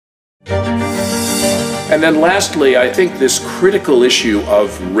And then lastly, I think this critical issue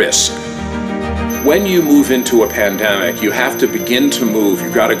of risk. When you move into a pandemic, you have to begin to move.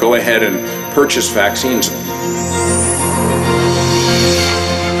 You've got to go ahead and purchase vaccines.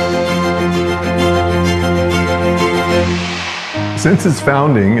 Since its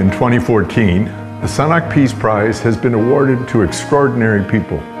founding in 2014, the Sunhak Peace Prize has been awarded to extraordinary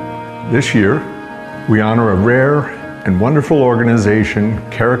people. This year, we honor a rare and wonderful organization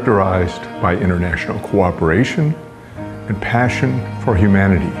characterized by international cooperation and passion for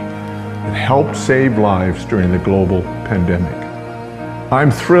humanity that helped save lives during the global pandemic. I'm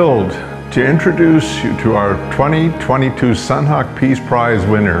thrilled to introduce you to our 2022 Sunhak Peace Prize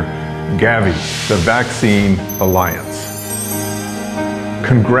winner, Gavi, the Vaccine Alliance.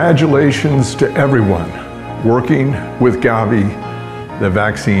 Congratulations to everyone working with Gavi, the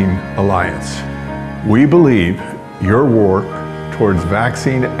Vaccine Alliance. We believe your work towards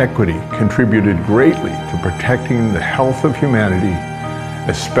vaccine equity contributed greatly to protecting the health of humanity,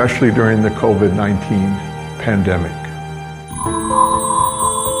 especially during the COVID-19 pandemic.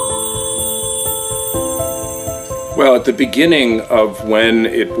 Well, at the beginning of when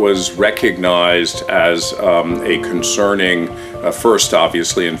it was recognized as a concerning, first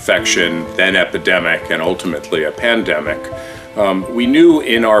obviously infection, then epidemic, and ultimately a pandemic, we knew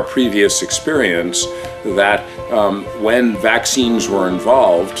in our previous experience that when vaccines were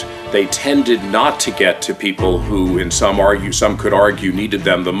involved, they tended not to get to people who, in some could argue, needed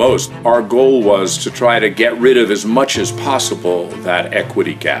them the most. Our goal was to try to get rid of as much as possible that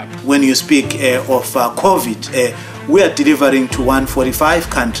equity gap. When you speak of COVID, we are delivering to 145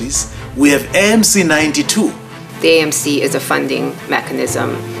 countries. We have AMC 92. The AMC is a funding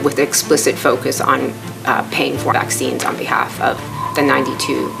mechanism with explicit focus on paying for vaccines on behalf of the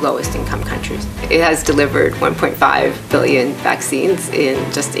 92 lowest income countries. It has delivered 1.5 billion vaccines in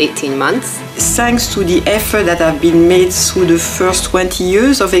just 18 months. Thanks to the effort that have been made through the first 20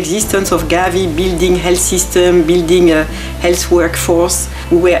 years of existence of Gavi, building health system, building a health workforce,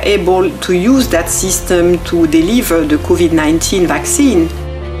 we were able to use that system to deliver the COVID-19 vaccine.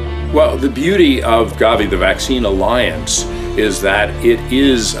 Well, the beauty of Gavi, the Vaccine Alliance, is that it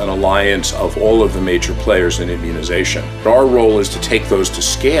is an alliance of all of the major players in immunization. Our role is to take those to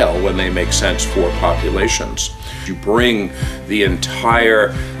scale when they make sense for populations. You bring the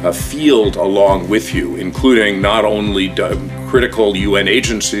entire field along with you, including not only critical UN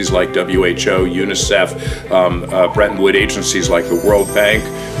agencies like WHO, UNICEF, Bretton Woods agencies like the World Bank,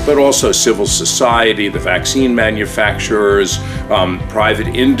 but also civil society, the vaccine manufacturers, private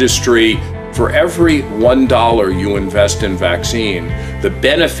industry. For every $1 you invest in vaccine, the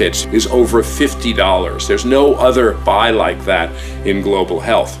benefits is over $50. There's no other buy like that in global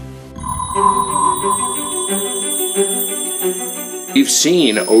health. We've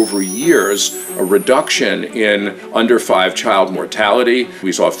seen over years a reduction in under 5 child mortality.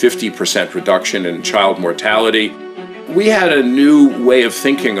 We saw a 50% reduction in child mortality. We had a new way of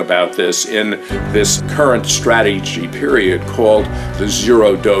thinking about this in this current strategy period called the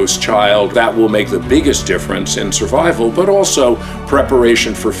zero-dose child. That will make the biggest difference in survival, but also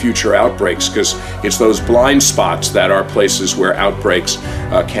preparation for future outbreaks, because it's those blind spots that are places where outbreaks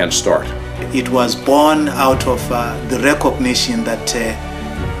can start. It was born out of the recognition that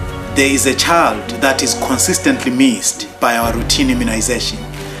there is a child that is consistently missed by our routine immunization.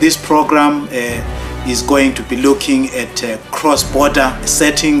 This program is going to be looking at cross-border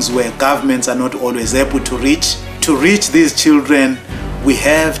settings where governments are not always able to reach. To reach these children, we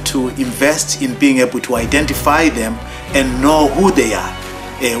have to invest in being able to identify them and know who they are,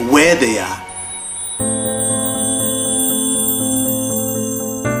 where they are.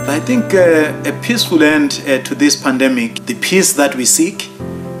 I think a peaceful end to this pandemic, the peace that we seek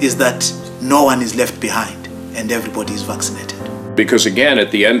is that no one is left behind and everybody is vaccinated. Because again, at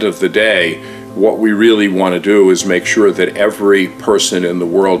the end of the day, what we really want to do is make sure that every person in the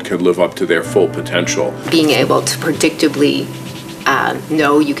world can live up to their full potential. Being able to predictably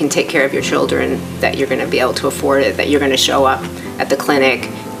know you can take care of your children, that you're going to be able to afford it, that you're going to show up at the clinic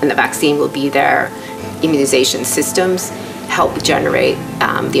and the vaccine will be there. Immunization systems help generate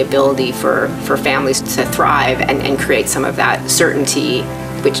the ability for families to thrive and create some of that certainty,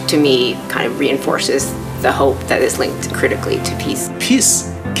 which to me kind of reinforces the hope that is linked critically to peace.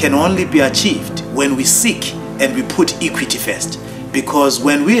 Peace can only be achieved when we seek and we put equity first. Because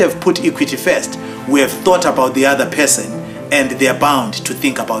when we have put equity first, we have thought about the other person and they are bound to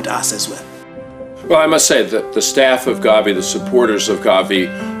think about us as well. Well, I must say that the staff of Gavi, the supporters of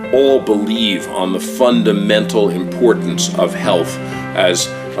Gavi, all believe on the fundamental importance of health as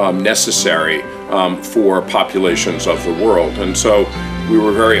necessary for populations of the world. And so We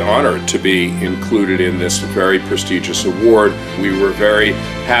were very honored to be included in this very prestigious award. We were very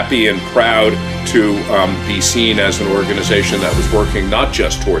happy and proud to be seen as an organization that was working not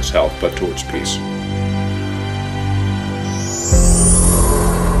just towards health, but towards peace.